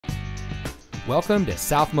Welcome to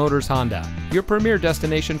South Motors Honda, your premier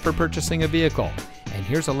destination for purchasing a vehicle. And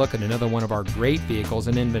here's a look at another one of our great vehicles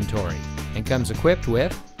in inventory, and comes equipped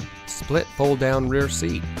with split fold-down rear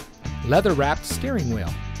seat, leather-wrapped steering wheel,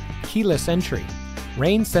 keyless entry,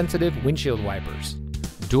 rain-sensitive windshield wipers,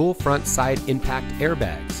 dual front side impact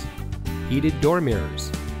airbags, heated door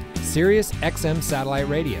mirrors, Sirius XM satellite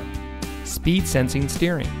radio, speed sensing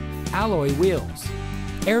steering, alloy wheels,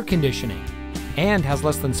 air conditioning, and has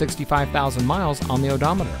less than 65,000 miles on the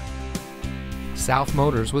odometer. South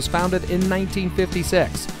Motors was founded in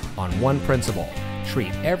 1956 on one principle: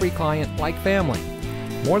 treat every client like family.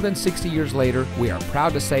 More than 60 years later, we are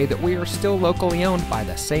proud to say that we are still locally owned by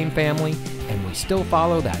the same family, and we still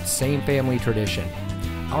follow that same family tradition.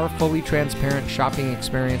 Our fully transparent shopping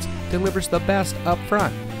experience delivers the best up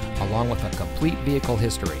front, along with a complete vehicle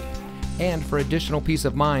history. And for additional peace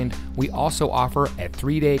of mind, we also offer a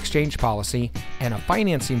 3-day exchange policy and a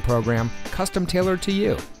financing program custom tailored to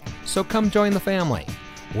you. So come join the family.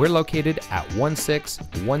 We're located at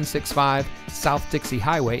 16165 South Dixie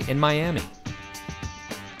Highway in Miami.